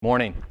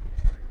Morning.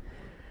 I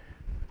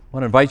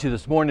want to invite you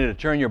this morning to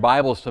turn your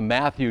Bibles to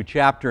Matthew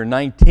chapter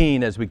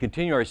 19 as we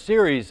continue our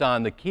series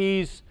on the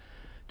keys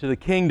to the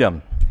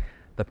kingdom,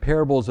 the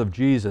parables of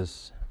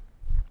Jesus.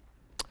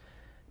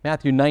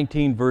 Matthew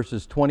 19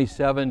 verses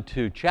 27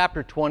 to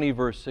chapter 20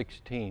 verse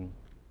 16.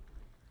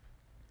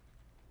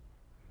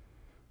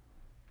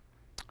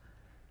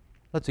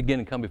 Let's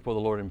again come before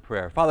the Lord in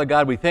prayer. Father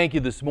God, we thank you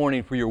this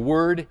morning for your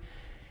word.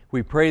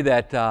 We pray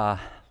that,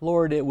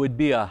 Lord, it would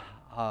be a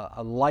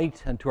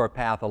light unto our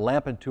path, a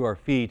lamp unto our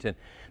feet, and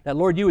that,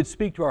 Lord, you would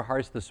speak to our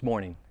hearts this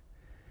morning,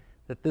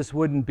 that these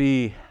wouldn't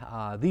be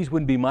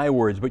my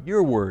words, but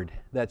your word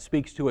that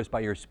speaks to us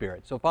by your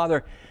Spirit. So,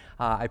 Father,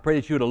 I pray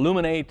that you would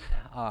illuminate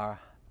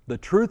the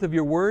truth of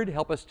your word,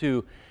 help us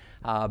to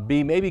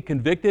be maybe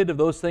convicted of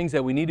those things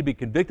that we need to be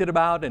convicted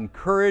about,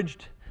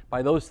 encouraged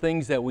by those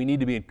things that we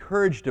need to be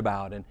encouraged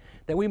about, and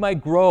that we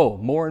might grow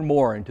more and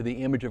more into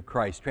the image of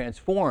Christ,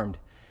 transformed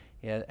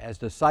as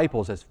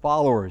disciples, as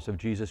followers of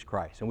Jesus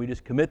Christ. And we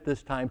just commit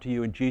this time to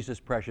you in Jesus'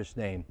 precious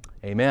name.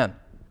 Amen.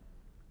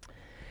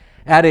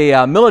 At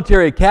a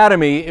military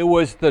academy, it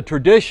was the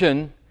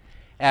tradition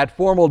at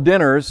formal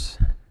dinners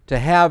to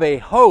have a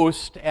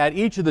host at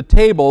each of the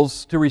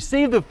tables to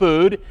receive the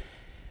food,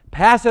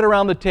 pass it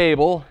around the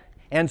table,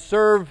 and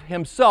serve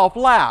himself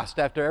last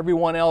after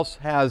everyone else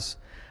has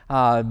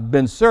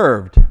been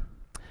served.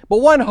 But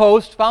one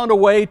host found a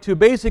way to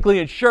basically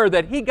ensure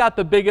that he got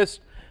the biggest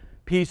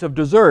piece of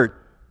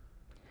dessert.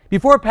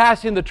 Before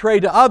passing the tray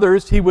to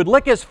others, he would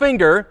lick his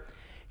finger,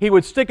 he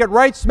would stick it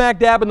right smack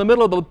dab in the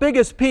middle of the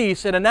biggest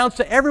piece and announce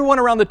to everyone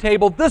around the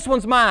table, "This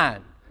one's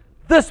mine,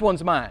 this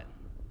one's mine."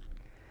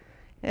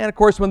 And of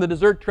course, when the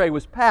dessert tray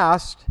was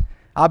passed,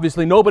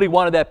 obviously nobody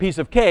wanted that piece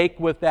of cake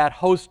with that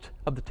host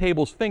of the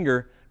table's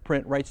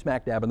fingerprint right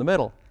smack dab in the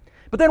middle.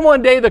 But then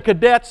one day the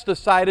cadets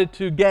decided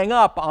to gang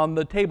up on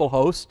the table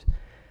host.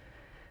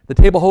 The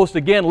table host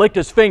again licked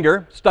his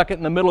finger, stuck it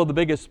in the middle of the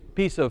biggest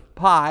piece of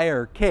pie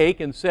or cake,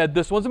 and said,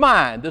 "This one's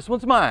mine, this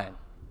one's mine."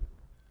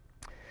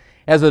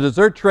 As the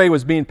dessert tray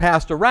was being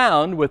passed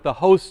around with the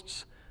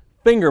host's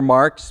finger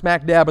mark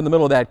smack dab in the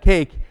middle of that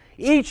cake,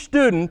 each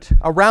student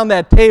around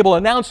that table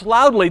announced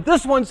loudly,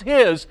 "This one's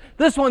his,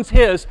 this one's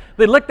his."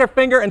 They licked their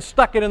finger and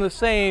stuck it in the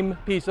same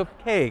piece of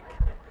cake.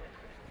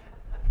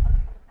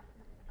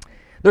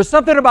 There's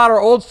something about our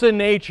old sin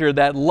nature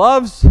that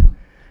loves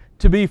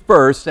to be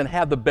first and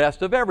have the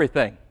best of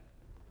everything.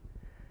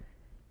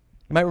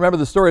 You might remember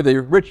the story of the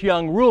rich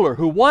young ruler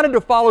who wanted to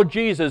follow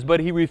Jesus,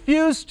 but he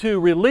refused to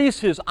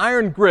release his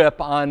iron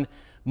grip on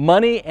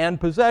money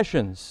and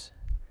possessions.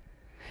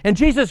 And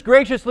Jesus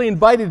graciously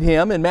invited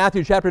him in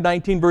Matthew chapter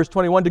 19, verse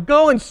 21, to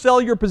go and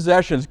sell your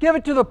possessions, give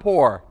it to the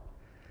poor,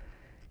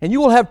 and you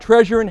will have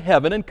treasure in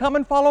heaven, and come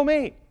and follow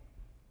me.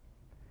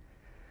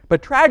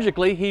 But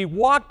tragically, he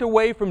walked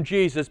away from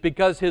Jesus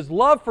because his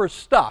love for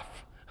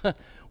stuff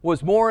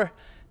was more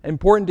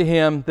important to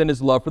him than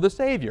his love for the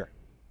Savior.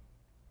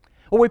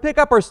 Well, we pick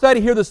up our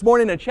study here this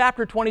morning in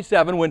chapter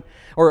 27,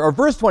 or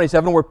verse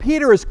 27, where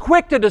Peter is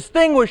quick to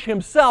distinguish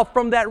himself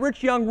from that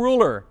rich young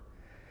ruler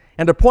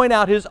and to point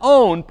out his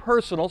own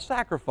personal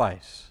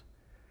sacrifice.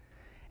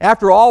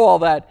 After all, while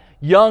that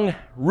young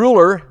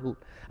ruler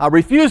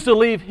refused to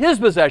leave his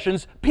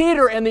possessions,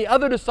 Peter and the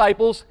other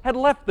disciples had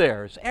left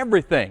theirs,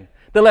 everything.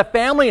 They left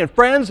family and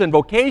friends and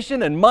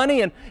vocation and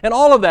money and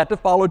all of that to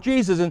follow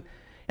Jesus.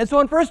 And so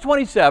in verse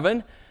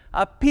 27,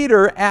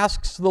 Peter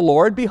asks the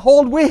Lord,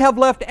 "Behold, we have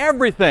left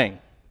everything.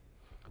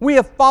 We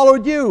have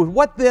followed you.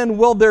 What then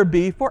will there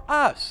be for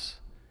us?"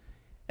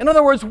 In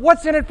other words,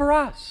 what's in it for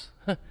us?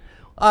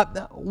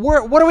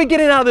 What are we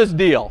getting out of this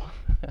deal?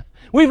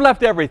 We've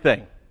left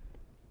everything.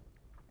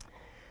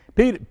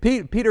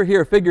 Peter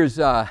here figures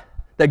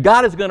that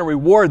God is going to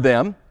reward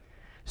them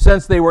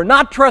since they were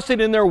not trusting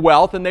in their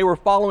wealth and they were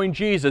following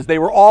Jesus. They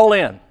were all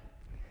in.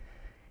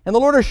 And the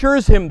Lord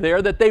assures him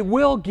there that they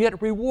will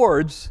get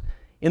rewards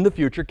in the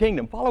future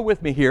kingdom. Follow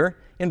with me here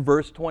in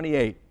verse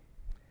 28.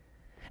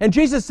 "And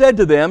Jesus said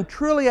to them,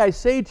 'Truly I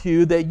say to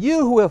you that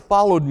you who have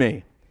followed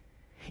me,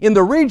 in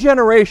the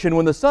regeneration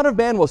when the Son of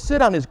Man will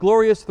sit on his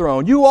glorious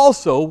throne, you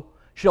also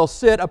shall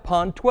sit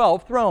upon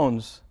 12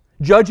 thrones,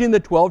 judging the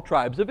 12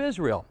 tribes of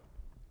Israel.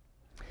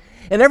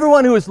 And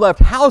everyone who has left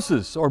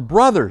houses or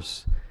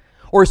brothers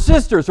or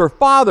sisters or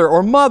father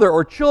or mother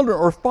or children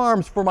or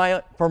farms for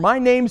my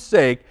name's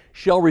sake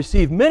shall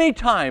receive many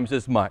times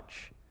as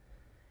much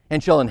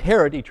and shall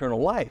inherit eternal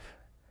life.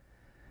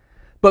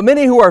 But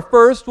many who are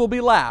first will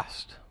be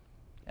last,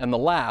 and the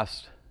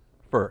last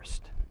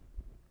first.'"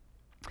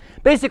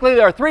 Basically,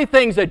 there are three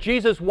things that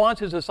Jesus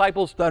wants his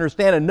disciples to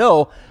understand and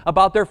know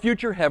about their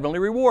future heavenly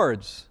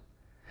rewards.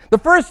 The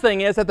first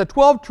thing is that the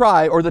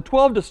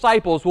 12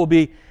 disciples will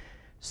be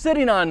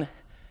sitting on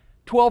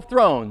 12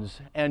 thrones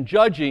and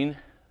judging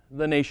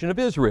the nation of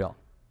Israel.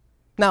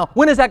 Now,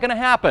 when is that going to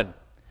happen?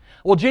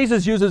 Well,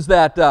 Jesus uses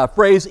that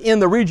phrase, "in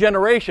the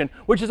regeneration,"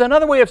 which is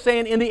another way of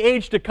saying in the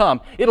age to come.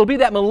 It'll be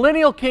that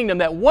millennial kingdom,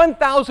 that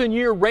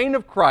 1,000-year reign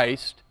of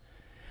Christ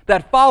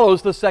that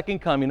follows the second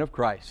coming of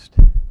Christ.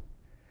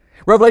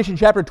 Revelation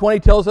chapter 20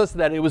 tells us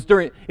that it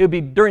would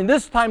be during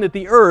this time that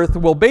the earth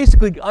will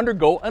basically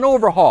undergo an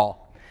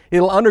overhaul.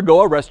 It'll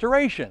undergo a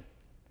restoration.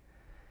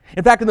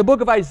 In fact, in the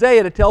book of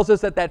Isaiah, it tells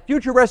us that that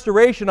future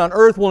restoration on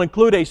earth will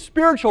include a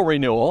spiritual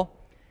renewal,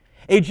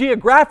 a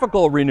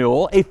geographical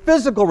renewal, a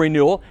physical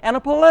renewal, and a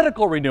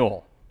political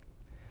renewal.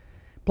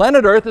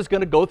 Planet Earth is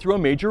going to go through a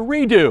major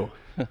redo.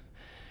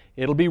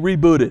 It'll be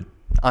rebooted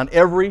on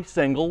every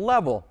single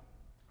level.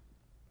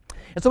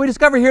 And so we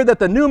discover here that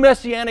the new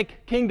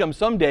Messianic kingdom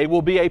someday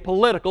will be a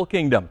political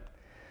kingdom.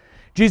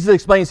 Jesus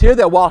explains here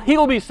that while He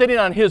will be sitting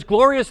on His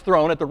glorious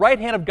throne at the right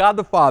hand of God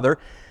the Father,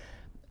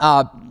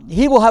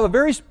 He will have a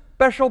very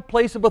special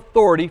place of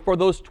authority for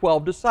those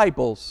 12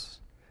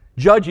 disciples,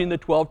 judging the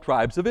 12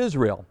 tribes of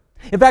Israel.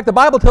 In fact, the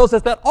Bible tells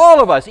us that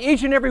all of us,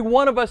 each and every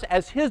one of us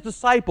as His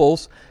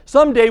disciples,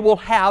 someday will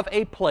have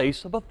a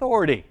place of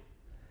authority.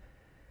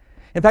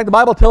 In fact, the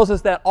Bible tells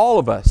us that all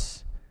of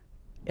us,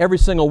 every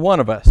single one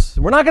of us,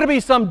 we're not going to be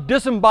some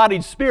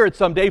disembodied spirit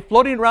someday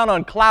floating around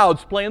on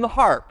clouds playing the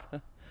harp.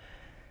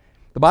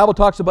 The Bible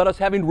talks about us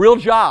having real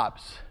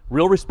jobs,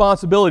 real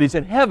responsibilities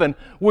in heaven,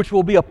 which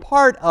will be a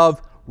part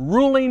of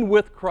ruling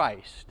with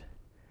Christ.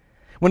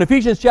 When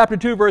Ephesians chapter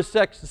 2, verse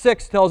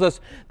 6 tells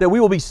us that we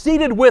will be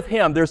seated with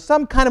Him, there's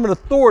some kind of an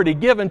authority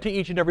given to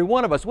each and every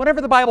one of us.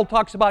 Whenever the Bible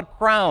talks about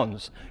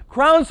crowns,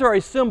 crowns are a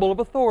symbol of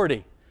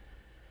authority.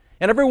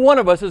 And every one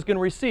of us is going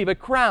to receive a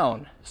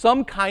crown,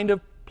 some kind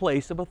of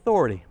place of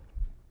authority.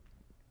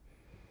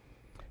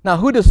 Now,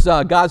 who does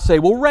God say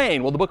will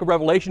reign? Well, the book of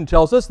Revelation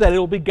tells us that it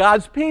will be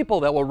God's people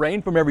that will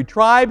reign from every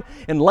tribe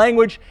and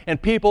language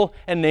and people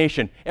and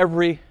nation.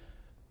 Every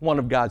one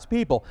of God's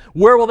people.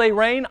 Where will they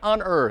reign?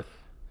 On earth.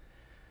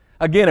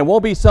 Again, it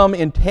won't be some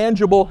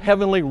intangible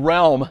heavenly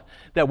realm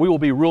that we will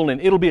be ruling.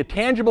 It'll be a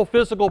tangible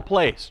physical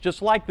place,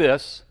 just like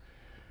this.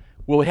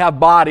 We'll have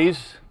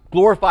bodies,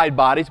 glorified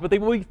bodies, but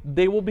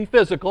they will be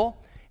physical,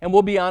 and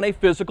we'll be on a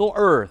physical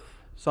earth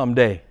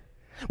someday.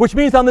 Which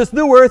means on this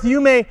new earth,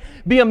 you may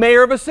be a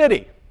mayor of a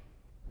city.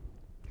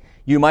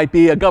 You might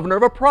be a governor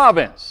of a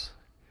province.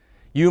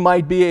 You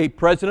might be a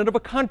president of a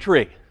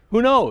country.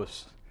 Who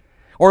knows?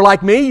 Or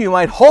like me, you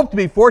might hope to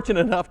be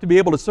fortunate enough to be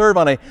able to serve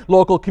on a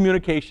local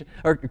communication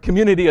or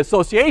community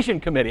association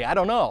committee. I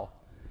don't know.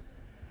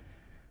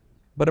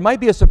 But it might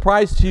be a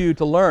surprise to you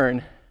to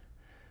learn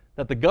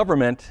that the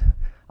government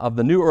of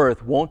the new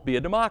earth won't be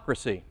a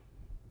democracy.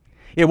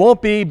 It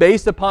won't be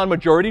based upon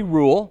majority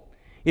rule.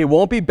 It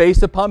won't be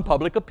based upon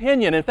public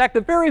opinion. In fact,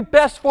 the very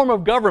best form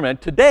of government,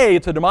 today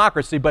it's a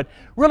democracy, but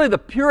really the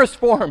purest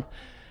form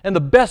and the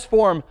best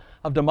form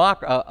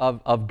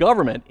of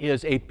government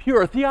is a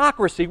pure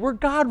theocracy where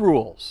God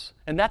rules.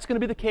 And that's going to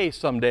be the case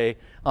someday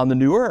on the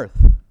new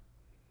earth.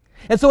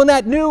 And so in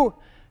that new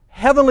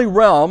heavenly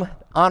realm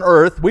on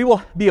earth, we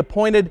will be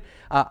appointed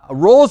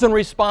roles and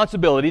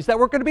responsibilities that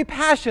we're going to be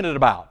passionate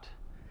about.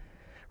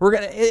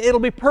 It'll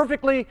be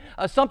perfectly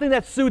something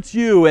that suits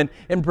you and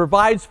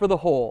provides for the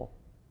whole.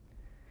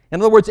 In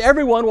other words,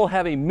 everyone will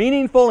have a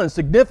meaningful and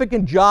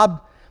significant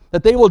job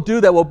that they will do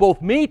that will both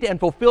meet and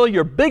fulfill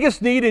your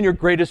biggest need and your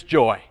greatest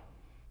joy.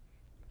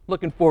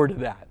 Looking forward to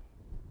that.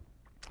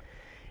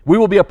 We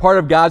will be a part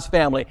of God's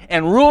family,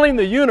 and ruling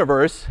the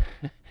universe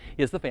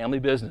is the family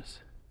business.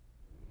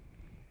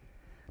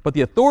 But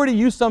the authority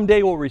you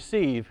someday will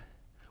receive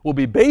will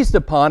be based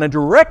upon and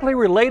directly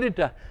related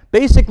to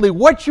basically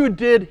what you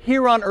did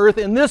here on earth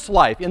in this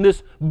life, in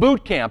this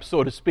boot camp,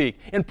 so to speak,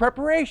 in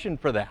preparation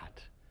for that.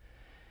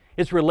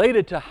 It's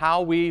related to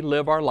how we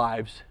live our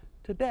lives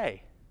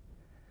today.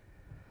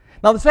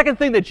 Now, the second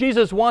thing that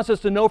Jesus wants us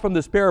to know from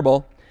this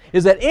parable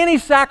is that any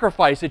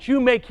sacrifice that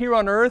you make here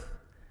on earth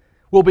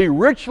will be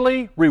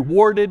richly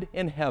rewarded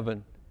in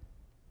heaven.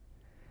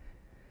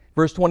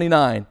 Verse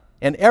 29,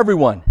 and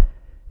everyone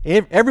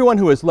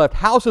who has left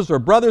houses or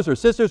brothers or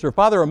sisters or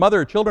father or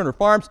mother or children or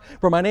farms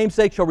for my name's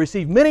sake shall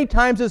receive many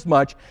times as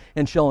much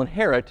and shall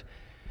inherit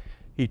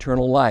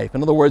eternal life.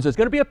 In other words, there's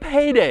going to be a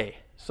payday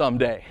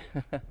someday.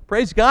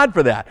 Praise God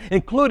for that,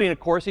 including, of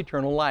course,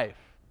 eternal life.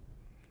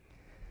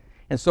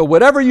 And so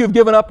whatever you've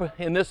given up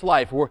in this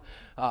life, or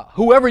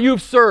whoever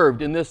you've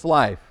served in this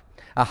life,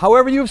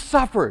 however you've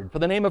suffered for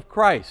the name of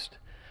Christ,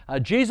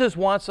 Jesus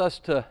wants us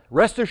to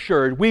rest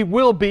assured we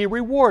will be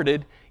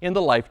rewarded in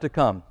the life to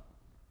come.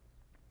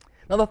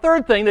 Now, the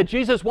third thing that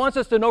Jesus wants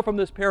us to know from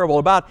this parable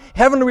about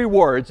heavenly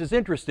rewards is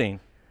interesting.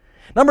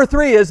 Number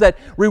 3 is that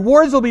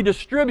rewards will be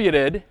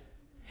distributed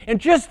in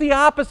just the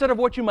opposite of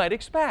what you might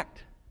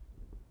expect.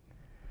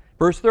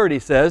 Verse 30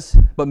 says,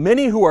 but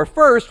many who are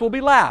first will be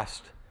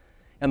last,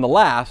 and the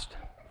last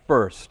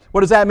first.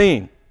 What does that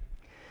mean?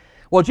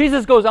 Well,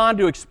 Jesus goes on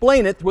to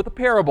explain it with a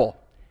parable.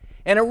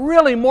 And it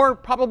really, more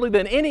probably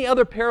than any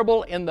other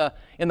parable in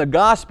the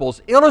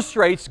Gospels,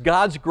 illustrates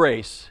God's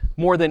grace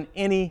more than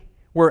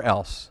anywhere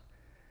else.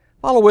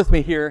 Follow with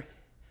me here,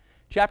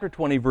 chapter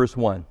 20, verse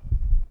 1.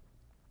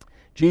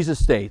 Jesus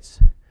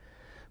states,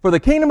 for the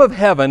kingdom of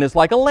heaven is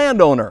like a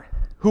landowner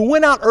who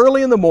went out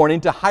early in the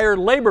morning to hire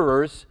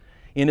laborers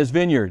in his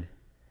vineyard.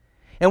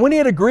 And when he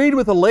had agreed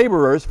with the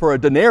laborers for a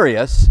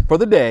denarius for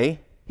the day,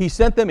 he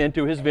sent them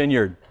into his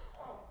vineyard.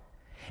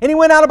 And he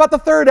went out about the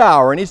third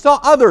hour, and he saw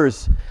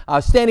others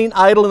standing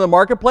idle in the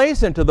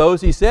marketplace. And to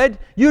those he said,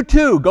 you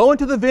too, go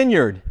into the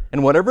vineyard,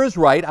 and whatever is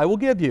right I will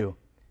give you.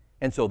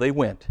 And so they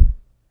went.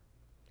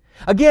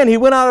 Again, he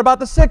went out about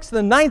the 6th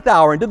and 9th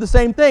hour and did the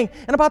same thing.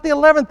 And about the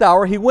 11th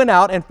hour he went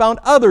out and found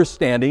others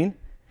standing.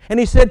 And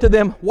he said to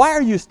them, why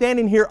are you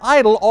standing here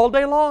idle all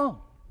day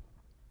long?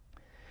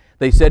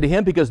 They said to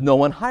him, because no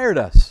one hired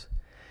us.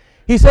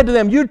 He said to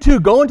them, you too,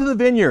 go into the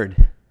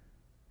vineyard.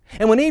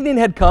 And when evening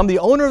had come, the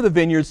owner of the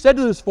vineyard said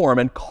to his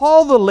foreman,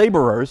 call the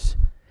laborers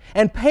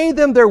and pay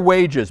them their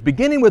wages,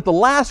 beginning with the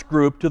last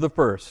group to the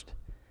first.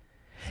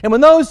 And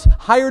when those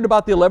hired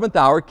about the 11th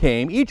hour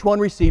came, each one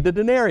received a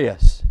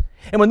denarius.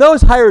 And when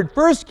those hired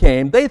first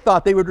came, they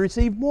thought they would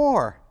receive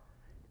more.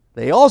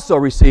 They also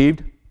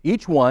received,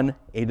 each one,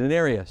 a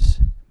denarius.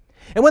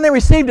 And when they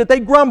received it, they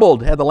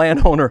grumbled at the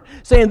landowner,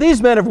 saying,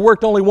 these men have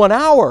worked only 1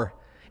 hour,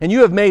 and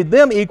you have made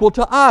them equal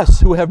to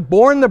us, who have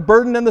borne the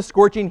burden and the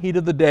scorching heat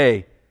of the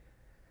day.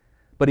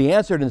 But he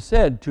answered and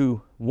said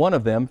to one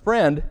of them,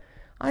 friend,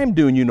 I am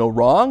doing you no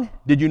wrong.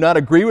 Did you not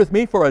agree with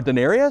me for a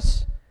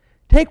denarius?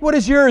 Take what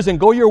is yours and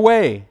go your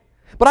way.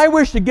 But I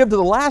wish to give to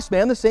the last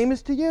man the same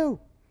as to you.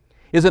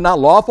 Is it not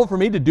lawful for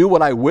me to do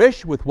what I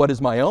wish with what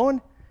is my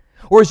own?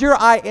 Or is your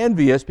eye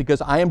envious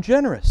because I am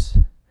generous?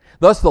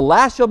 Thus the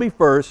last shall be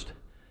first,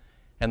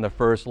 and the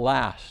first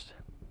last.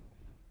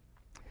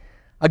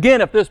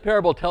 Again, if this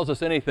parable tells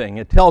us anything,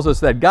 it tells us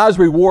that God's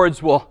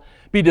rewards will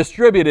be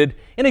distributed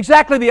in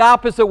exactly the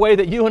opposite way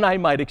that you and I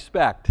might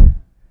expect.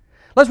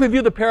 Let's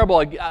review the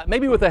parable,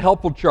 maybe with a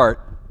helpful chart.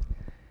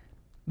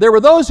 There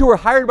were those who were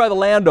hired by the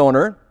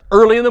landowner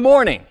early in the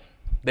morning.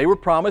 They were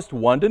promised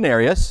 1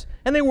 denarius,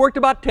 and they worked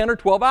about 10 or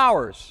 12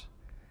 hours.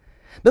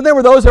 Then there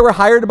were those that were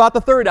hired about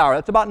the third hour.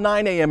 That's about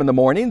 9 a.m. in the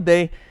morning.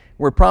 They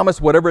were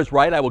promised whatever is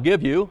right I will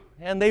give you,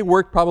 and they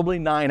worked probably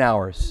 9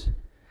 hours.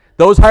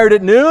 Those hired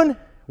at noon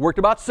worked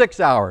about 6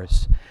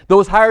 hours.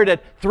 Those hired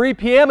at 3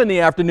 p.m. in the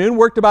afternoon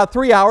worked about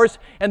 3 hours,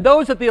 and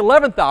those at the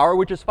 11th hour,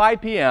 which is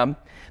 5 p.m.,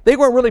 they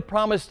weren't really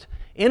promised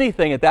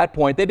anything at that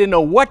point. They didn't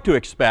know what to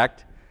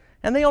expect,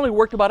 and they only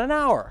worked about an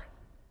hour.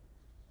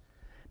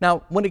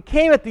 Now, when it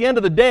came at the end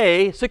of the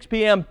day, 6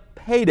 p.m.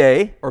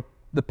 payday, or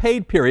the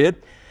paid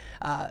period,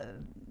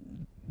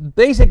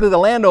 basically the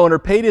landowner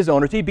paid his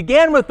owners. He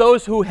began with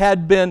those who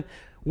had been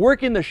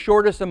working the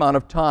shortest amount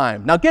of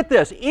time. Now get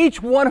this,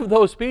 each one of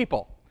those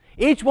people,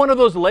 each one of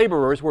those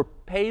laborers were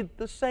paid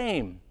the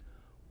same,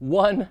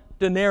 1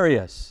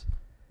 denarius.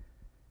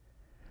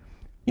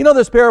 You know,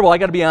 this parable, I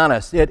got to be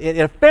honest, it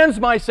offends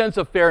my sense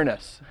of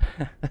fairness.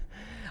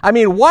 I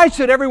mean, why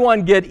should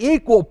everyone get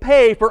equal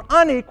pay for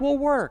unequal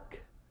work?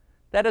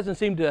 That doesn't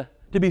seem to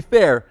be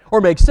fair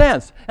or make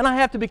sense. And I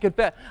have to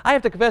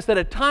confess that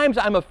at times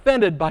I'm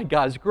offended by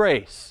God's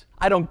grace.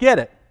 I don't get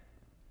it.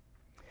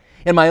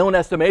 In my own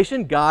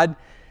estimation,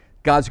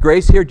 God's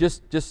grace here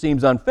just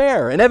seems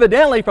unfair. And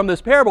evidently from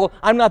this parable,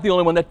 I'm not the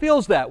only one that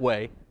feels that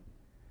way.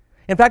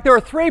 In fact, there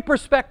are 3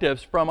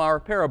 perspectives from our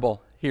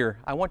parable here.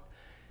 I want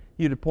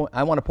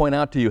to point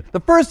out to you.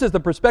 The first is the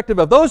perspective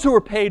of those who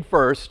were paid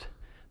first.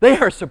 They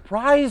are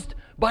surprised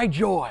by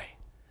joy.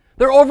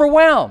 They're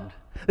overwhelmed.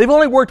 They've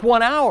only worked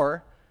 1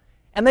 hour,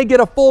 and they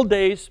get a full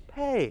day's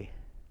pay.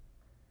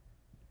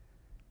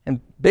 And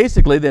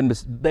basically, then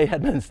they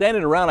had been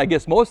standing around, I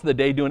guess, most of the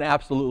day doing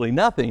absolutely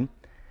nothing.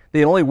 They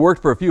had only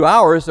worked for a few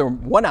hours, or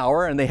 1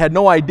 hour, and they had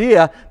no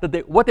idea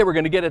what they were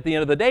going to get at the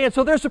end of the day. And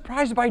so they're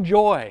surprised by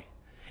joy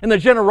and the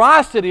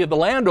generosity of the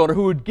landowner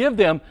who would give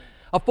them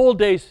a full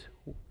day's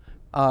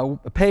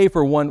pay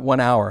for one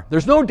hour.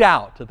 There's no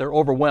doubt that they're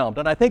overwhelmed,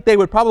 and I think they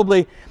would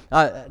probably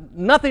there's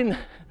nothing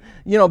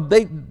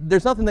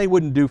they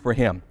wouldn't do for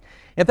him.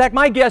 In fact,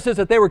 my guess is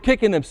that they were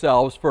kicking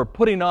themselves for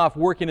putting off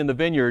working in the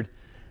vineyard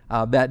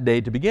that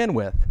day to begin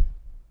with.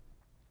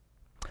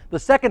 The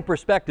second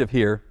perspective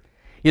here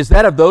is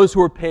that of those who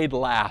were paid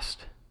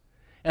last.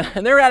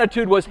 And their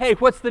attitude was, hey,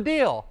 what's the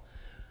deal?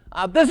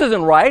 This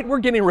isn't right. We're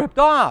getting ripped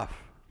off.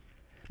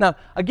 Now,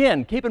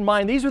 again, keep in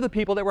mind, these are the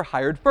people that were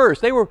hired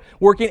first. They were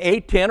working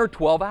 8, 10, or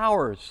 12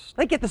 hours.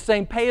 They get the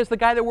same pay as the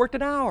guy that worked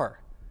an hour.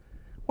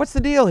 What's the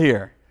deal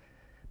here?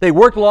 They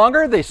worked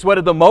longer, they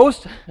sweated the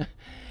most,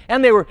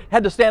 and they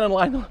had to stand in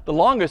line the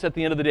longest at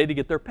the end of the day to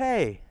get their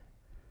pay.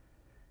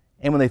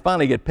 And when they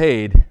finally get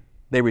paid,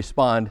 they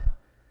respond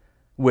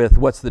with,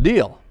 what's the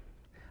deal?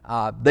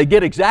 They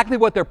get exactly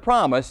what they're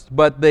promised,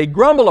 but they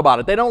grumble about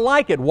it. They don't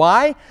like it.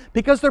 Why?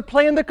 Because they're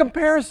playing the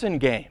comparison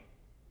game.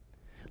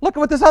 Look at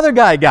what this other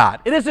guy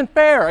got. It isn't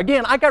fair.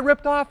 Again, I got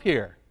ripped off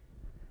here.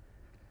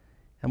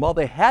 And while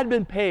they had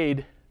been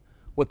paid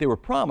what they were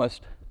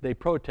promised, they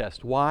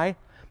protest. Why?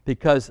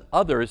 Because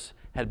others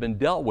had been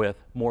dealt with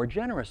more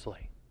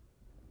generously.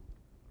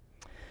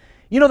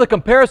 You know, the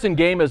comparison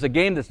game is a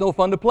game that's no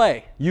fun to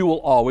play. You will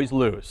always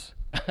lose.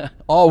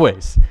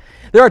 Always.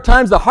 There are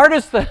times the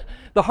hardest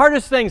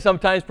thing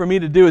sometimes for me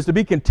to do is to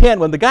be content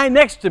when the guy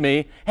next to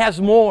me has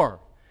more.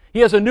 He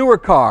has a newer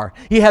car.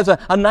 He has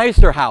a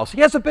nicer house.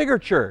 He has a bigger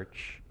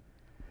church.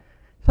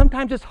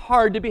 Sometimes it's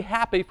hard to be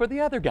happy for the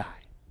other guy.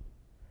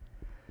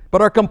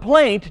 But our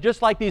complaint,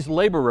 just like these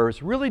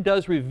laborers, really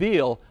does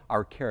reveal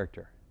our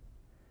character.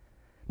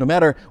 No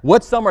matter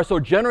what some are so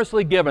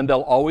generously given,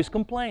 they'll always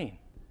complain.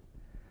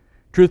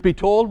 Truth be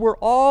told, we're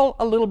all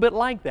a little bit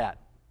like that,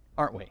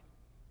 aren't we? You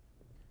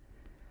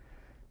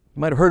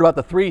might have heard about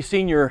the 3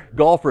 senior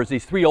golfers,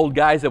 these 3 old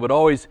guys that would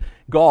always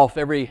golf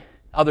every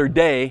other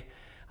day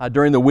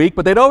during the week,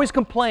 but they'd always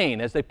complain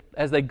as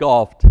they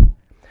golfed.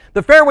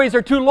 The fairways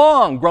are too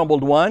long,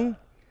 grumbled one.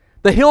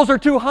 The hills are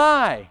too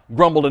high,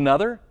 grumbled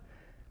another.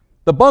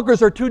 The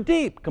bunkers are too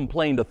deep,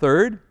 complained a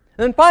third.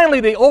 And then finally,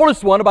 the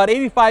oldest one, about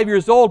 85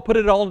 years old, put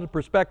it all into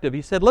perspective.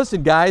 He said,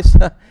 listen, guys,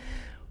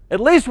 at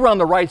least we're on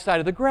the right side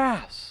of the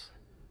grass.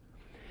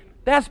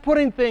 That's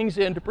putting things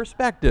into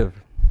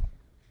perspective.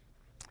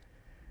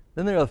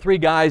 Then there are 3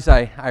 guys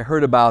I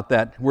heard about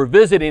that were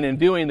visiting and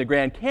viewing the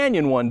Grand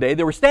Canyon one day.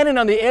 They were standing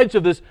on the edge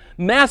of this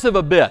massive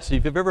abyss.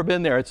 If you've ever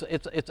been there,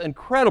 it's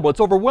incredible.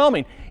 It's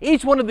overwhelming.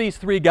 Each one of these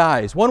 3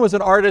 guys, one was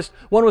an artist,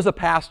 one was a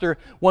pastor,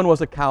 one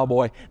was a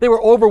cowboy. They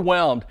were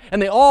overwhelmed,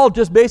 and they all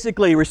just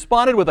basically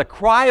responded with a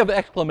cry of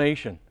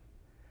exclamation.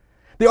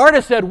 The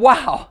artist said,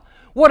 wow,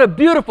 what a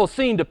beautiful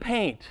scene to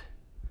paint.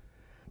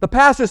 The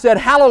pastor said,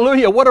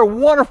 hallelujah, what a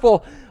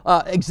wonderful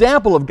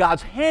example of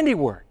God's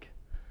handiwork.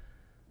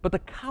 But the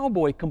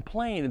cowboy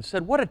complained and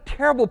said, what a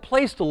terrible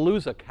place to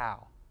lose a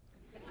cow.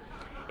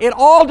 It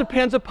all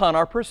depends upon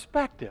our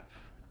perspective,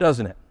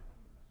 doesn't it?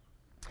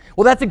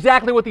 Well, that's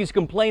exactly what these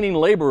complaining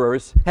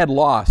laborers had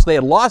lost. They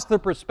had lost their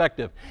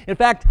perspective. In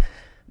fact,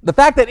 the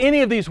fact that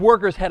any of these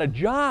workers had a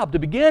job to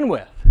begin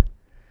with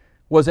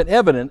was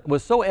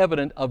so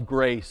evident of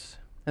grace.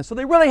 And so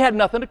they really had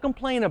nothing to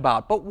complain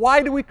about. But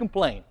why do we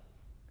complain?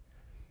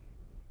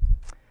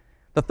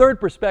 The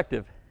third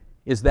perspective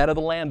is that of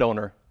the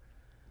landowner.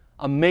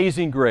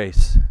 Amazing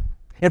grace.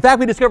 In fact,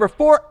 we discover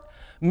 4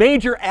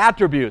 major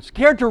attributes,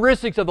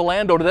 characteristics of the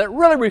landowner that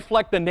really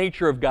reflect the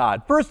nature of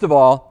God. First of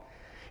all,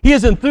 he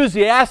is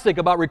enthusiastic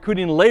about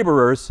recruiting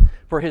laborers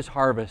for his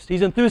harvest.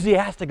 He's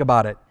enthusiastic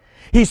about it.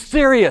 He's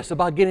serious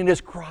about getting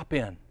his crop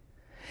in.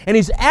 And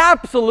he's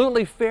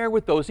absolutely fair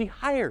with those he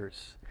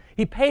hires.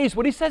 He pays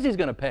what he says he's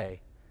going to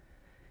pay.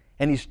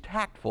 And he's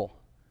tactful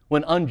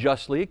when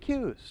unjustly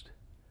accused.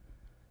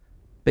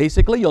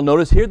 Basically, you'll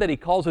notice here that he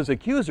calls his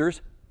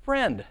accusers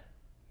friend.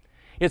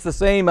 It's the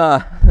same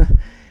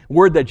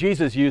word that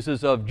Jesus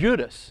uses of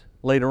Judas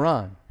later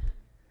on.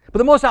 But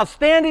the most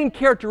outstanding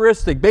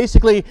characteristic,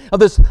 basically, of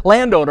this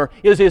landowner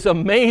is his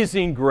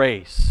amazing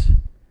grace.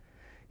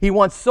 He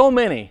wants so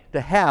many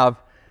to have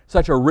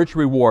such a rich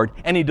reward,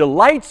 and he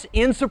delights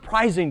in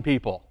surprising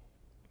people.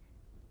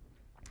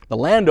 The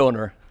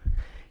landowner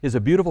is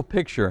a beautiful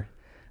picture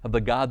of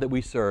the God that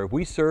we serve.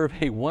 We serve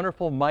a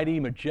wonderful,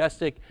 mighty,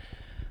 majestic,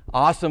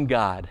 awesome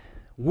God,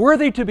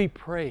 worthy to be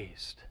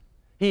praised.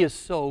 He is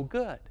so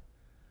good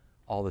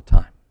all the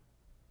time.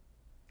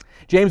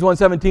 James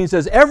 1:17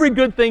 says, every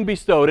good thing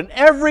bestowed and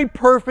every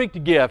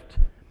perfect gift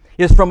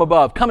is from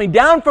above, coming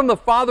down from the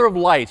Father of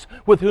lights,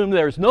 with whom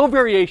there is no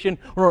variation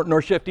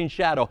nor shifting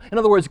shadow. In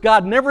other words,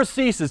 God never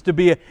ceases to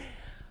be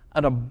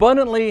an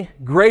abundantly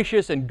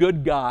gracious and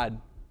good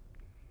God.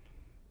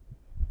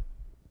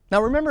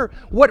 Now remember,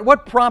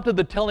 what prompted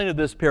the telling of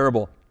this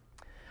parable?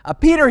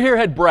 Peter here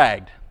had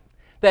bragged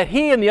that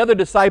he and the other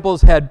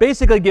disciples had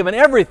basically given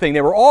everything.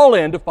 They were all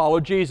in to follow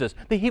Jesus.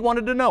 He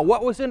wanted to know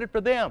what was in it for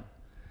them.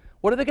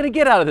 What are they going to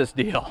get out of this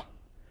deal?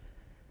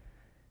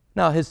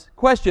 Now, his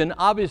question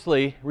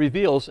obviously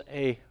reveals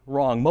a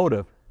wrong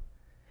motive.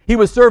 He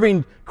was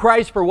serving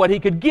Christ for what he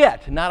could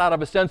get, not out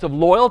of a sense of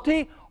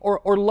loyalty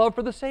or love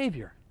for the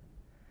Savior.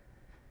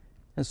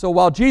 And so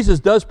while Jesus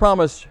does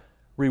promise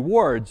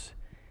rewards,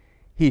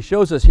 he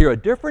shows us here a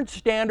different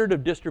standard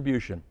of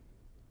distribution.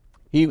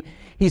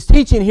 He's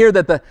teaching here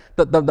that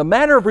the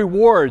matter of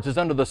rewards is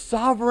under the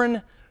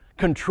sovereign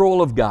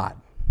control of God.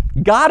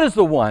 God is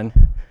the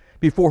one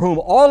before whom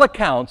all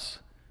accounts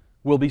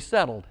will be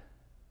settled.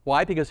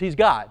 Why? Because He's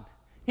God.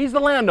 He's the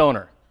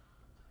landowner.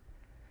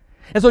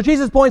 And so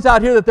Jesus points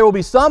out here that there will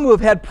be some who have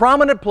had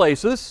prominent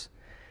places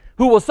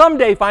who will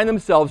someday find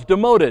themselves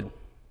demoted.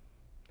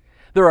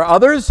 There are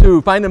others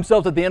who find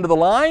themselves at the end of the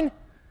line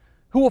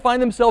who will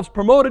find themselves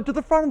promoted to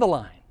the front of the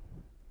line.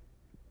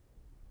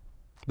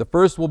 The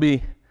first will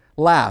be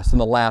last, and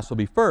the last will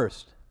be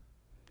first.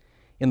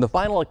 In the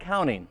final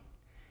accounting,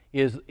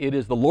 it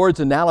is the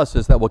Lord's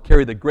analysis that will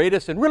carry the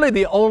greatest and really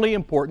the only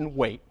important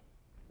weight.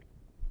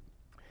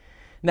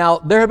 Now,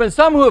 there have been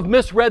some who have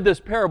misread this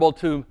parable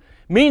to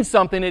mean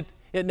something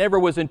it never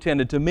was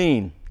intended to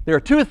mean. There are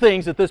 2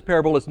 things that this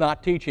parable is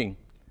not teaching.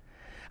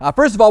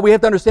 First of all, we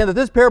have to understand that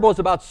this parable is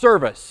about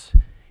service,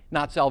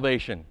 not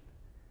salvation.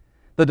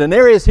 The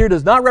denarius here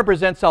does not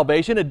represent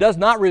salvation. It does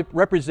not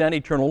represent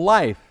eternal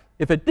life.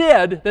 If it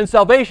did, then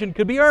salvation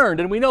could be earned,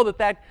 and we know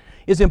that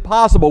is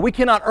impossible. We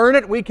cannot earn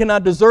it. We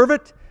cannot deserve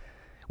it.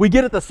 We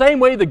get it the same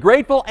way the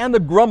grateful and the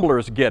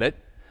grumblers get it,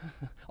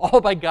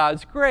 all by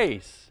God's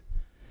grace.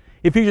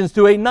 Ephesians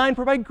 2:8-9,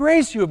 for by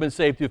grace you have been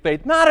saved through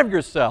faith, not of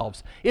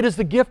yourselves. It is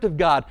the gift of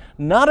God,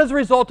 not as a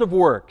result of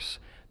works,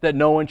 that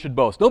no one should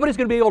boast. Nobody's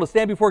going to be able to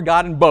stand before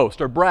God and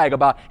boast or brag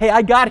about, hey,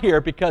 I got here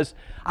because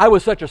I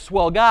was such a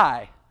swell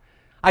guy.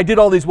 I did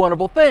all these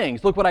wonderful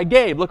things. Look what I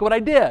gave. Look what I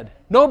did.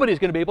 Nobody's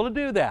going to be able to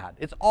do that.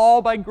 It's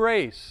all by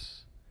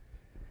grace.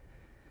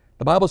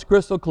 The Bible's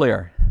crystal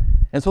clear.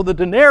 And so the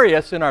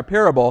denarius in our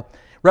parable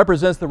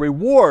represents the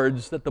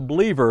rewards that the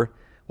believer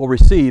will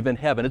receive in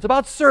heaven. It's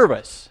about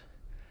service,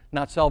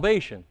 not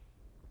salvation.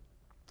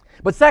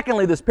 But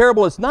secondly, this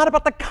parable is not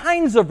about the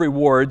kinds of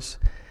rewards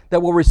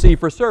that we'll receive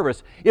for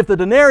service. If the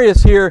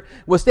denarius here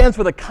stands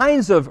for the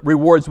kinds of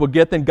rewards we'll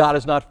get, then God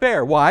is not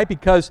fair. Why?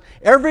 Because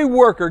every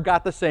worker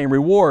got the same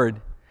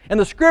reward. And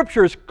the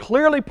Scriptures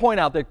clearly point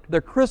out,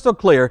 they're crystal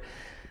clear,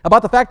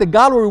 about the fact that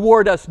God will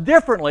reward us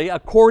differently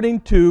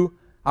according to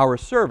our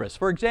service.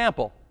 For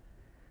example,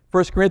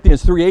 1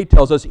 Corinthians 3:8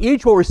 tells us,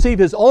 each will receive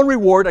his own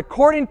reward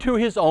according to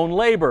his own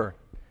labor.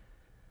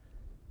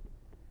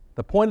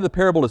 The point of the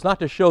parable is not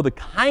to show the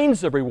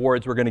kinds of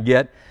rewards we're going to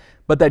get,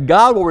 but that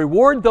God will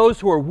reward those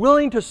who are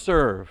willing to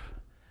serve,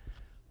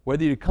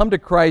 whether you come to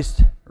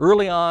Christ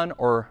early on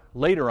or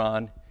later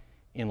on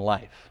in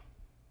life.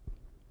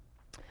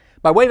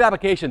 By way of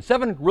application,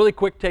 7 really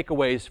quick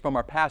takeaways from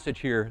our passage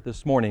here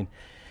this morning.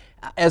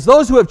 As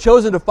those who have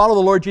chosen to follow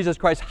the Lord Jesus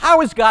Christ,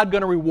 how is God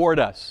going to reward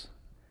us?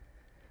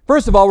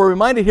 First of all, we're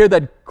reminded here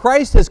that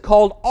Christ has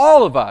called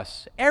all of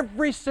us,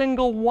 every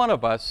single one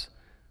of us,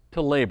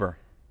 to labor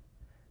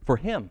for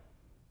Him.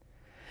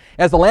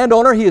 As the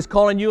landowner, He is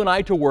calling you and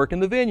I to work in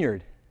the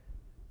vineyard.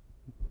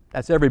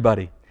 That's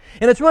everybody.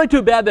 And it's really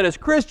too bad that as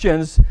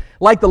Christians,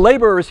 like the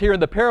laborers here in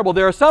the parable,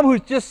 there are some who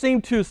just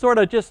seem to sort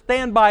of just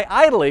stand by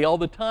idly all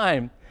the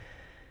time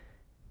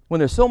when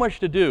there's so much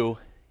to do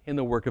in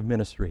the work of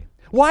ministry.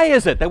 Why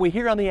is it that we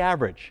hear on the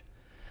average,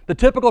 the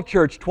typical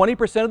church,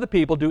 20% of the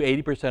people do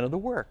 80% of the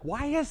work?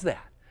 Why is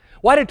that?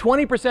 Why do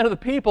 20% of the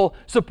people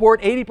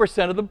support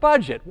 80% of the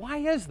budget? Why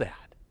is that?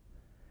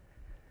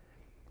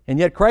 And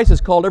yet Christ has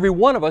called every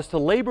one of us to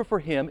labor for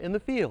Him in the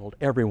field,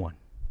 everyone.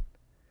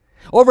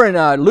 Over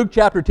in Luke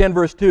chapter 10,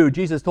 verse 2,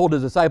 Jesus told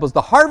His disciples,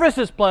 the harvest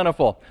is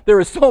plentiful. There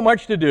is so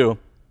much to do,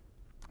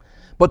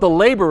 but the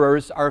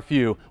laborers are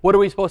few. What are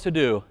we supposed to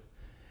do?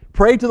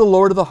 Pray to the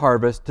Lord of the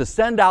harvest to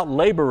send out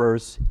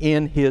laborers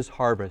in His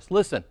harvest.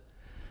 Listen,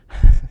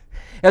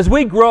 as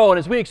we grow and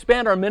as we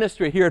expand our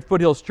ministry here at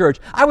Foothills Church,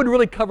 I would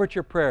really covet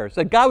your prayers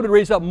that God would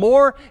raise up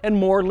more and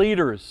more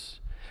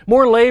leaders,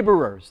 more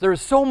laborers. There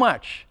is so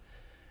much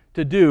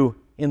to do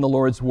in the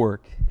Lord's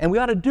work. And we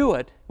ought to do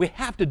it, we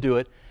have to do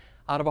it,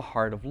 out of a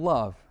heart of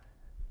love.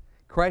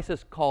 Christ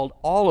has called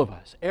all of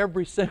us,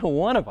 every single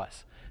one of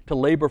us, to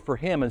labor for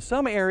Him in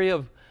some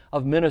area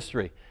of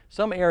ministry,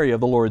 some area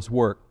of the Lord's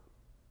work.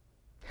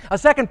 A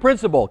second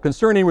principle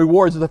concerning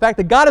rewards is the fact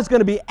that God is going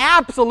to be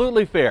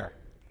absolutely fair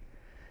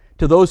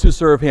to those who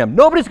serve Him.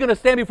 Nobody's going to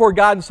stand before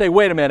God and say,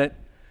 wait a minute,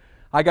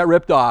 I got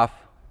ripped off.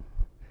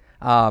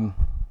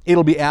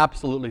 It'll be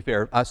absolutely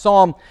fair.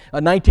 Psalm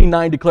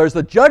 19:9 declares,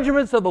 the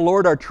judgments of the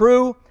Lord are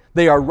true,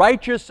 they are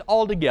righteous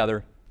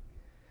altogether.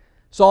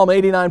 Psalm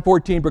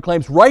 89:14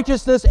 proclaims,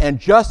 righteousness and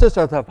justice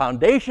are the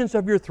foundations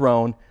of your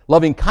throne.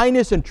 Loving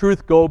kindness and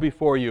truth go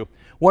before you.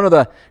 One of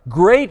the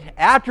great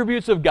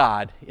attributes of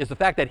God is the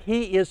fact that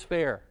He is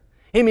fair.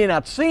 He may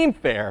not seem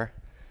fair,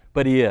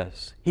 but He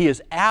is. He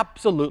is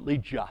absolutely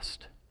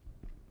just.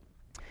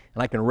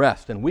 And I can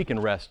rest, and we can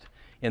rest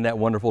in that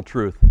wonderful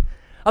truth.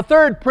 A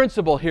third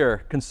principle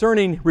here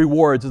concerning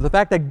rewards is the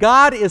fact that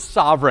God is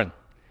sovereign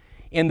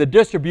in the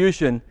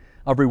distribution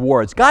of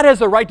rewards. God has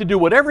the right to do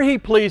whatever He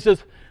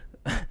pleases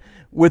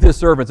with His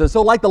servants. And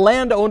so like the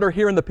landowner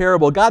here in the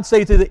parable, God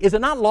says, is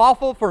it not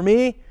lawful for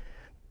me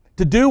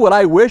to do what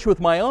I wish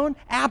with my own?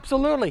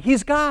 Absolutely.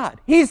 He's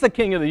God. He's the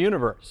King of the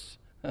universe.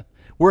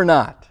 We're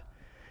not.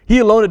 He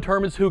alone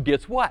determines who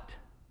gets what.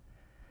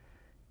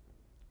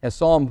 As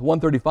Psalm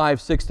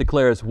 135:6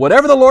 declares,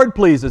 whatever the Lord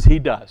pleases, He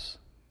does.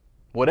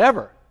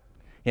 Whatever.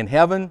 In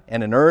heaven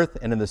and in earth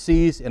and in the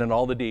seas and in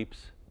all the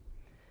deeps.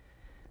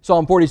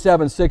 Psalm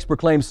 47:6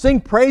 proclaims, sing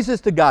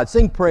praises to God.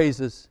 Sing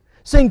praises.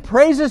 Sing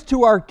praises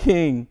to our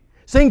King.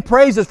 Sing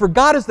praises, for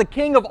God is the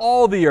King of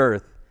all the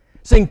earth.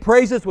 Sing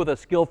praises with a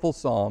skillful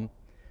psalm.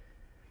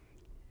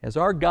 As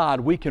our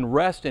God, we can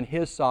rest in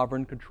His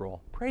sovereign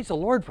control. Praise the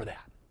Lord for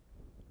that.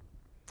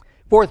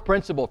 Fourth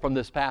principle from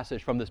this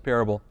passage, from this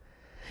parable,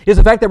 is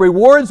the fact that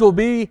rewards will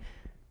be,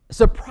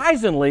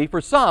 surprisingly,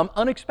 for some,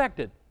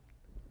 unexpected.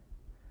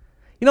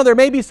 You know, there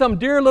may be some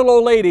dear little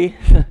old lady,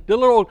 dear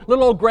little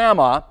old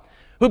grandma,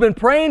 who's been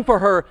praying for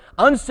her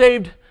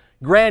unsaved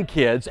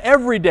grandkids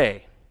every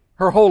day,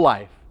 her whole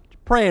life,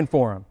 praying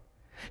for them.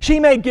 She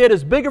may get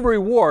as big of a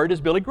reward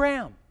as Billy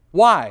Graham.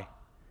 Why?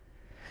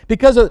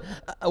 Because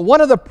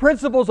one of the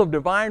principles of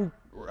divine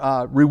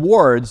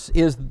rewards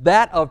is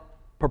that of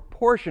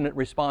proportionate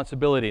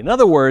responsibility. In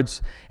other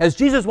words, as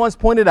Jesus once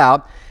pointed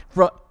out,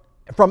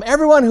 from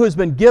everyone who has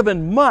been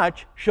given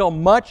much shall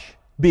much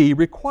be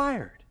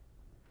required.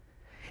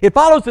 It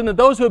follows then that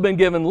those who have been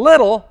given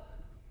little,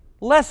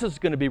 less is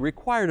going to be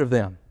required of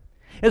them.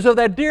 And so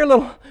that dear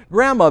little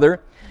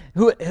grandmother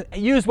who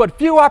used what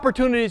few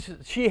opportunities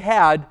she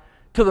had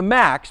to the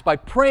max by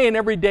praying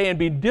every day and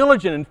being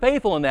diligent and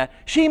faithful in that,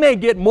 she may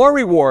get more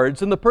rewards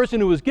than the person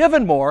who was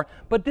given more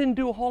but didn't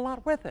do a whole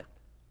lot with it.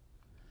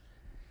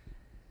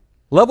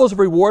 Levels of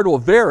reward will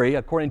vary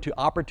according to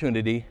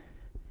opportunity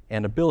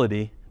and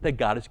ability that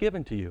God has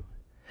given to you.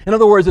 In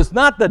other words, it's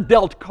not the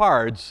dealt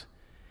cards,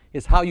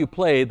 it's how you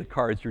play the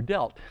cards you're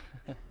dealt.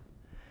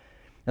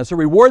 And so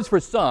rewards for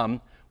some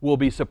will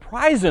be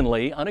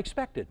surprisingly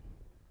unexpected.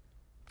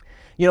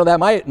 You know, that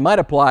might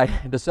apply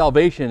to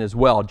salvation as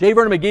well. J.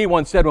 Vernon McGee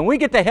once said, when we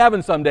get to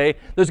heaven someday,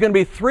 there's going to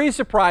be 3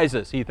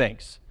 surprises, he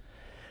thinks.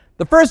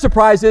 The first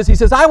surprise is, he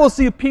says, I will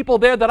see people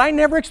there that I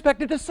never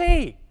expected to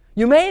see.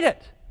 You made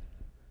it.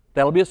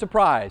 That'll be a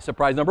surprise.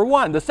 Surprise number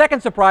 1. The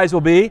second surprise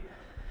will be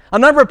a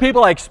number of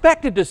people I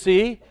expected to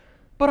see,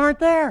 but aren't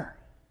there.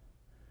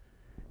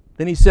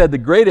 Then he said, the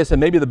greatest and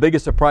maybe the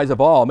biggest surprise of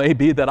all may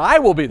be that I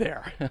will be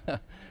there.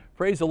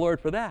 Praise the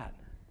Lord for that.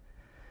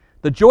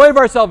 The joy of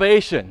our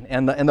salvation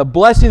and the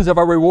blessings of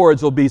our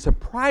rewards will be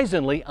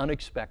surprisingly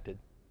unexpected.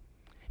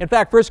 In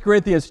fact, 1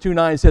 Corinthians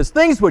 2:9 says,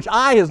 things which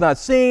eye has not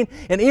seen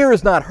and ear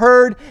has not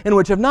heard and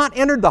which have not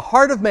entered the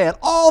heart of man,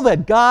 all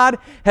that God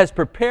has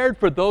prepared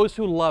for those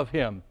who love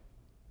Him.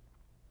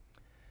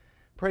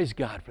 Praise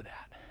God for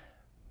that.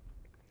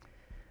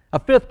 A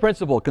fifth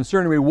principle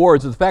concerning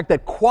rewards is the fact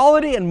that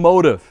quality and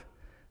motive,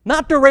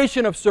 not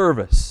duration of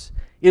service,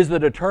 is the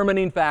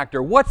determining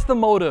factor. What's the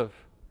motive?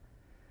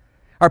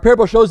 Our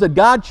parable shows that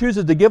God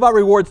chooses to give out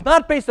rewards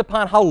not based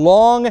upon how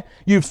long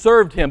you've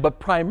served Him, but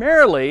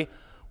primarily,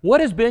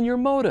 what has been your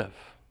motive?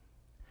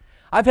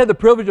 I've had the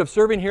privilege of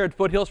serving here at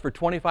Foothills for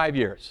 25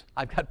 years.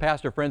 I've got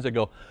pastor friends that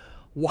go,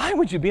 why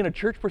would you be in a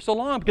church for so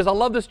long? Because I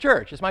love this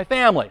church. It's my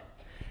family.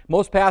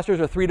 Most pastors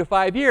are 3 to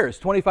 5 years.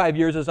 25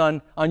 years is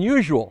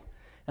unusual.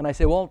 And I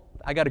say, well,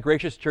 I got a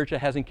gracious church that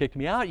hasn't kicked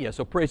me out yet,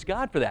 so praise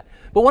God for that.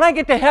 But when I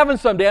get to heaven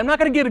someday, I'm not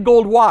going to get a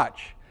gold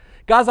watch.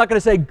 God's not going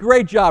to say,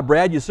 great job,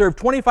 Brad. You served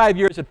 25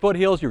 years at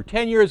Foothills. You were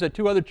 10 years at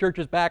 2 other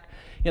churches back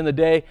in the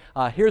day.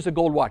 Here's a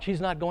gold watch. He's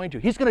not going to.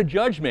 He's going to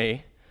judge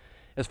me,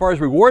 as far as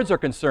rewards are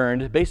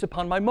concerned, based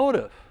upon my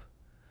motive.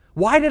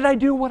 Why did I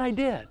do what I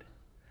did?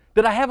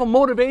 Did I have a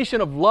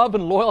motivation of love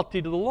and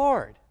loyalty to the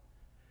Lord?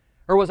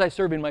 Or was I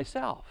serving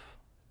myself?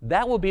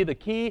 That will be the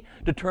key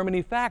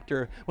determining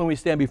factor when we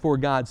stand before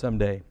God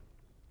someday.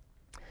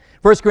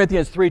 1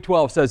 Corinthians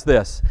 3:12 says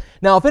this,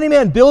 now if any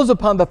man builds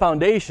upon the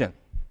foundation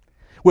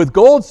with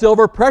gold,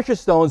 silver,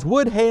 precious stones,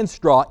 wood, hay, and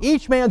straw,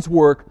 each man's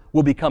work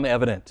will become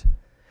evident.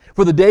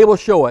 For the day will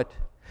show it,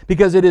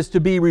 because it is to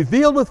be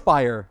revealed with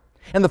fire,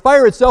 and the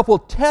fire itself will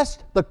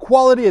test the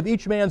quality of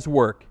each man's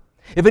work.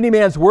 If any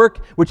man's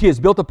work which he has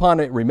built upon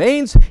it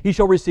remains, he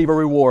shall receive a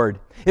reward.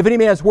 If any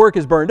man's work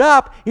is burned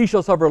up, he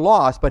shall suffer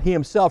loss, but he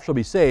himself shall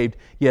be saved,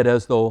 yet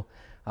as though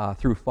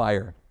through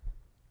fire.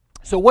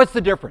 So what's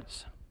the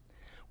difference?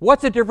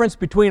 What's the difference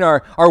between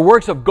our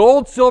works of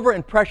gold, silver,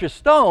 and precious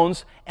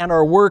stones and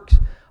our works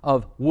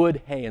of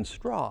wood, hay, and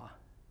straw?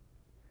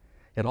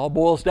 It all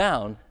boils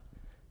down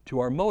to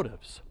our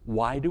motives.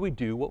 Why do we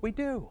do what we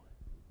do?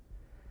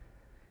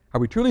 Are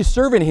we truly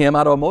serving Him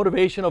out of a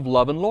motivation of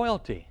love and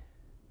loyalty?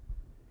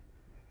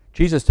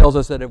 Jesus tells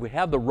us that if we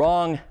have the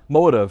wrong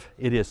motive,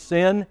 it is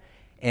sin,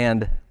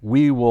 and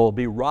we will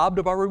be robbed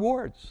of our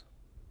rewards.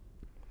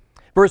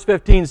 Verse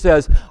 15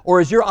 says,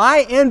 or is your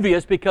eye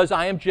envious because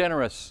I am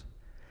generous?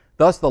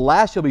 Thus the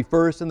last shall be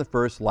first and the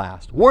first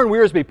last. Warren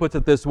Wiersbe puts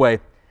it this way,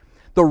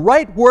 the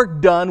right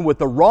work done with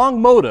the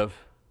wrong motive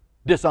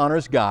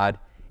dishonors God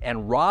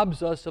and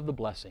robs us of the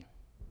blessing.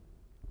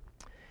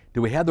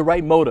 Do we have the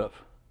right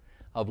motive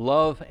of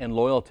love and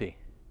loyalty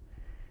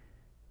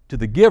to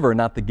the giver,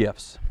 not the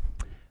gifts?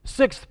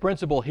 Sixth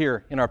principle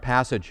here in our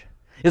passage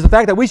is the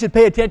fact that we should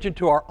pay attention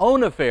to our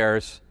own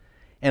affairs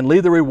and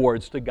leave the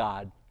rewards to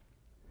God.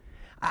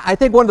 I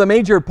think one of the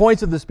major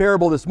points of this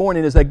parable this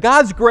morning is that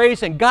God's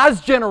grace and God's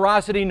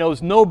generosity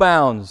knows no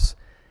bounds.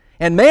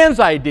 And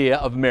man's idea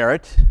of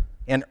merit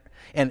and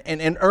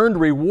earned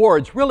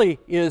rewards really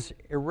is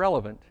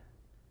irrelevant.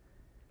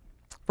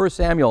 1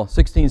 Samuel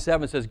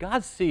 16:7 says,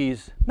 God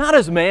sees not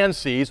as man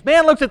sees.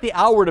 Man looks at the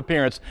outward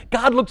appearance.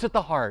 God looks at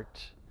the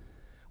heart.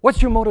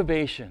 What's your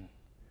motivation?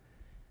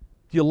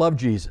 Do you love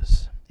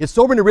Jesus? It's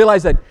sobering to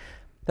realize that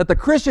the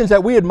Christians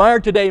that we admire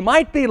today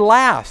might be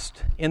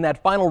last in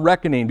that final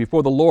reckoning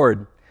before the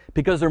Lord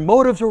because their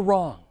motives are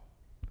wrong.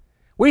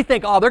 We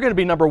think, they're going to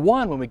be number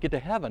one when we get to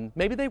heaven.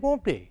 Maybe they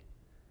won't be.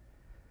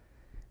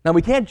 Now,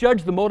 we can't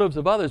judge the motives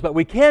of others, but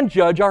we can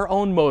judge our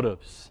own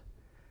motives.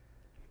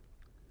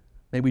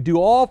 May we do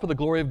all for the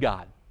glory of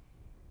God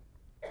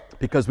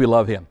because we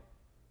love Him.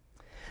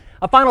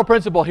 A final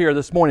principle here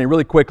this morning,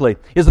 really quickly,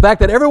 is the fact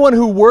that everyone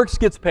who works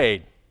gets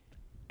paid.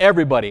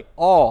 Everybody,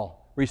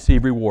 all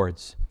receive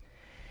rewards.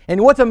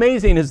 And what's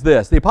amazing is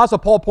this. The Apostle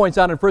Paul points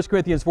out in 1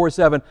 Corinthians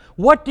 4:7,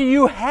 what do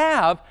you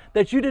have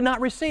that you did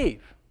not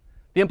receive?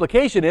 The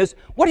implication is,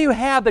 what do you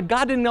have that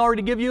God didn't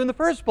already give you in the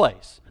first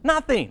place?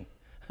 Nothing.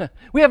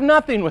 We have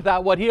nothing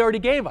without what He already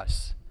gave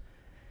us.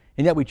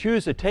 And yet we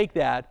choose to take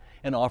that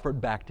and offer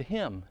it back to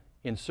Him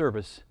in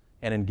service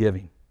and in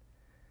giving.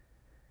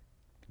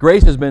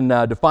 Grace has been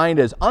defined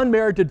as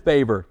unmerited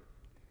favor,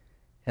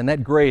 and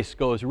that grace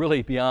goes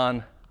really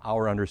beyond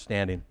our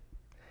understanding.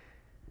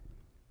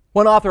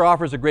 One author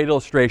offers a great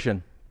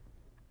illustration.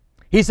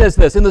 He says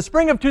this: in the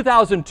spring of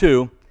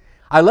 2002,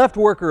 I left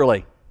work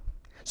early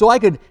so I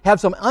could have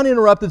some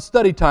uninterrupted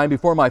study time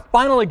before my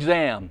final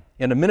exam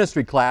in a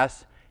ministry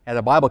class at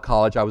a Bible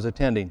college I was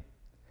attending.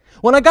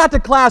 When I got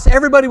to class,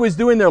 everybody was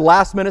doing their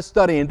last-minute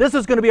studying. This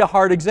is going to be a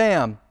hard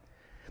exam.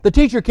 The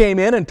teacher came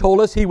in and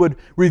told us he would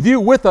review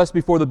with us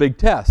before the big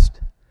test.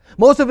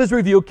 Most of his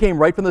review came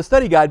right from the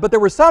study guide, but there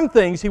were some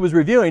things he was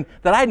reviewing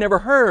that I'd never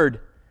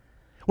heard.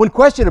 When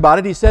questioned about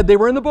it, he said they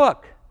were in the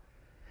book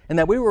and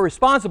that we were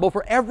responsible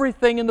for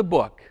everything in the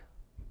book.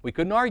 We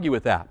couldn't argue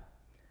with that.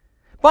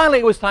 Finally,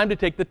 it was time to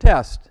take the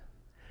test.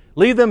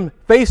 Leave them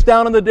face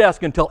down on the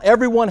desk until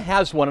everyone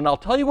has one, and I'll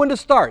tell you when to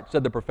start,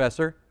 said the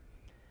professor.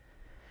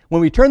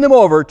 When we turned them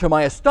over, to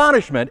my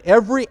astonishment,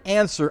 every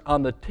answer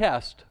on the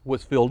test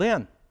was filled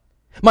in.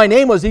 My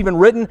name was even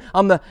written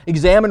on the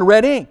exam in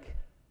red ink.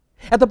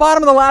 At the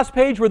bottom of the last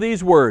page were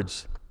these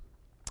words: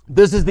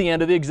 "This is the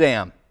end of the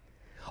exam.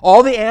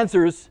 All the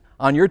answers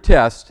on your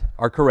test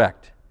are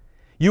correct.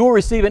 You will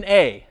receive an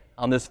A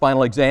on this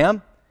final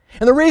exam.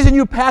 And the reason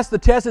you passed the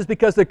test is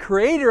because the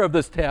creator of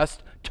this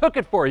test took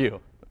it for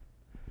you.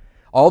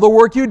 All the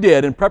work you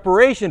did in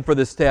preparation for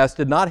this test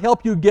did not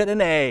help you get an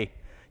A.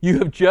 You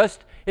have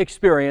just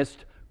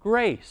experienced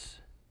grace."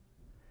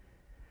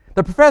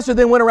 The professor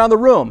then went around the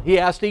room. He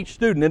asked each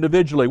student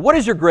individually, "What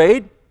is your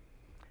grade?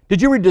 Did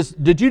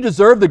you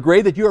deserve the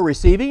grade that you are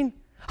receiving?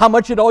 How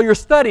much did all your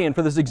studying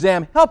for this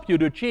exam help you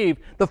to achieve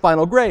the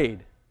final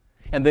grade?"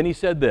 And then he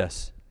said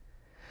this: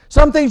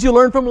 "Some things you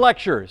learn from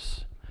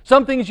lectures.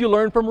 Some things you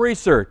learn from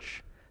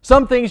research.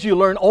 Some things you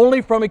learn only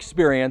from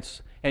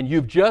experience, and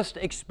you've just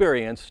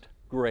experienced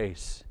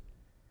grace."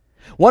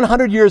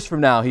 100 years from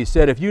now, he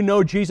said, if you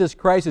know Jesus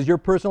Christ as your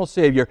personal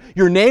Savior,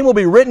 your name will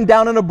be written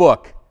down in a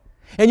book,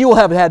 and you will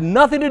have had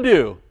nothing to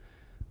do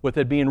with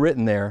it being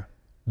written there.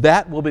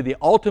 That will be the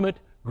ultimate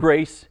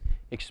grace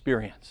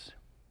experience.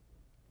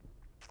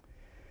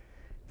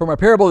 From our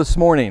parable this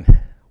morning,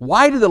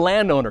 why did the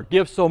landowner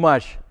give so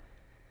much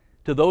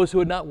to those who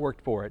had not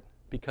worked for it?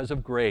 Because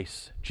of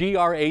grace.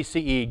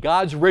 G-R-A-C-E,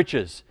 God's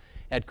riches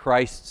at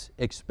Christ's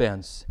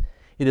expense.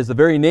 It is the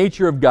very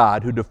nature of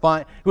God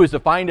who is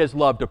defined as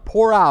love, to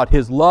pour out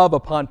His love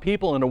upon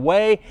people in a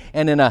way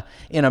and in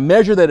a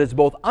measure that is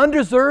both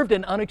undeserved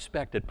and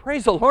unexpected.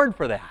 Praise the Lord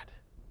for that.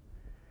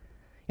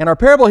 And our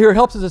parable here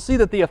helps us to see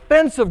that the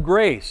offense of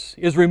grace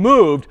is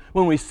removed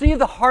when we see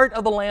the heart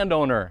of the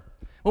landowner,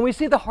 when we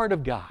see the heart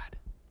of God.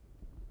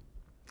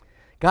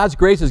 God's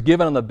grace is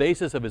given on the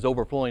basis of His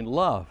overflowing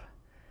love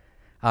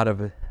out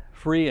of a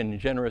free and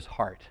generous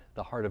heart,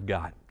 the heart of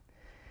God.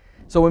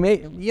 So may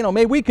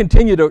we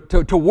continue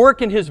to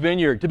work in His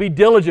vineyard, to be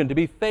diligent, to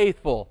be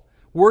faithful,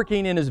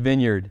 working in His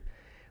vineyard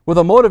with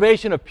a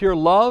motivation of pure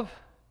love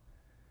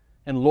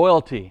and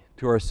loyalty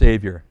to our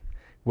Savior,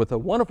 with a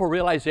wonderful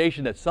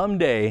realization that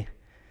someday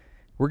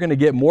we're going to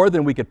get more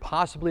than we could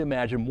possibly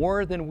imagine,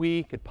 more than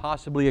we could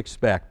possibly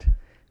expect,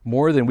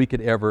 more than we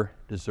could ever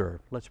deserve.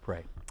 Let's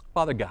pray.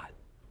 Father God,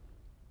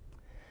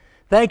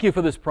 thank You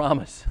for this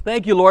promise.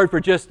 Thank You, Lord, for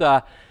just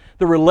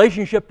the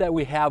relationship that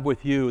we have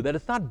with You, that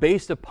it's not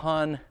based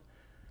upon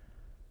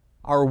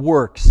our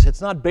works.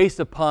 It's not based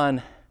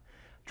upon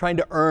trying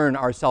to earn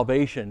our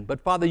salvation. But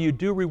Father, You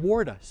do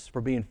reward us for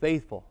being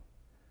faithful,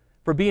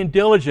 for being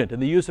diligent in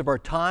the use of our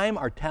time,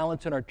 our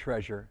talents, and our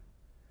treasure.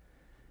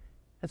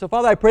 And so,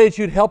 Father, I pray that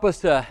You'd help us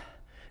to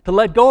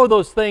let go of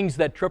those things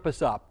that trip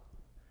us up,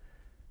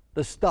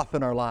 the stuff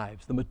in our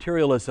lives, the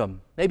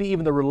materialism, maybe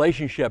even the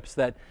relationships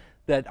that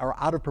are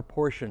out of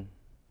proportion.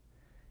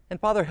 And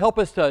Father, help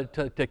us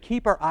to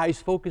keep our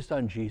eyes focused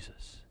on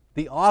Jesus,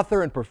 the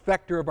author and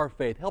perfecter of our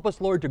faith. Help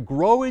us, Lord, to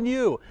grow in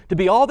You, to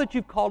be all that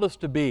You've called us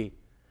to be,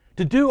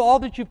 to do all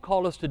that You've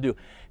called us to do.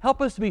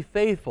 Help us to be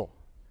faithful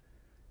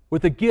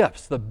with the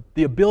gifts,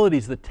 the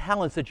abilities, the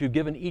talents that You've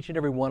given each and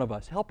every one of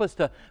us. Help us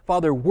to,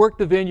 Father, work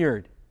the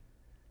vineyard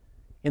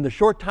in the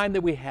short time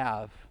that we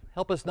have.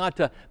 Help us not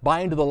to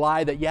buy into the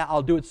lie that,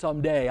 I'll do it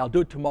someday, I'll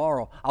do it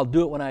tomorrow, I'll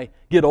do it when I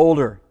get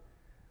older.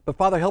 But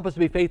Father, help us to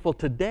be faithful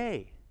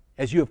today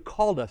as You have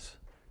called us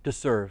to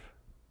serve.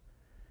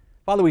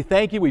 Father, we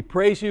thank You, we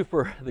praise You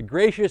for the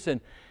gracious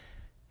and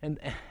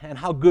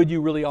how good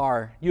You really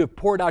are. You have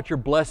poured out Your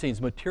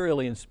blessings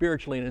materially and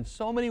spiritually, and in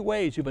so many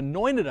ways You've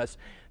anointed us,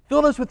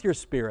 filled us with Your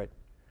Spirit,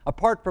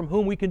 apart from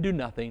whom we can do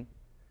nothing.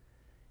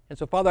 And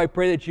so, Father, I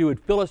pray that You would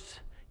fill us,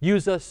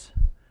 use us,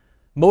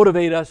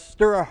 motivate us,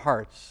 stir our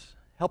hearts.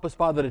 Help us,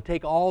 Father, to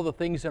take all the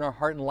things in our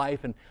heart and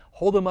life and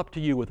hold them up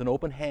to You with an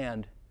open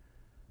hand,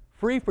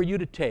 free for You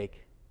to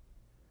take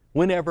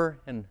whenever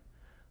and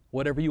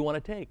whatever You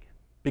want to take,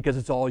 because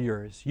it's all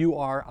Yours. You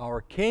are our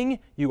King.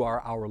 You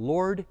are our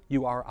Lord.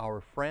 You are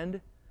our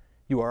friend.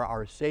 You are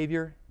our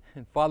Savior.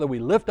 And Father, we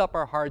lift up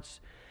our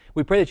hearts.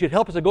 We pray that You'd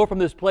help us to go from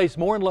this place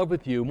more in love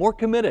with You, more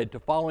committed to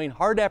following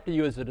hard after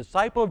You as a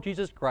disciple of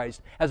Jesus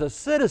Christ, as a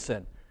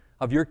citizen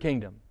of Your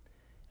kingdom.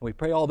 And we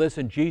pray all this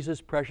in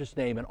Jesus' precious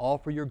name and all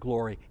for your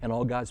glory. And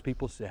all God's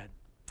people said,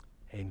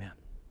 amen.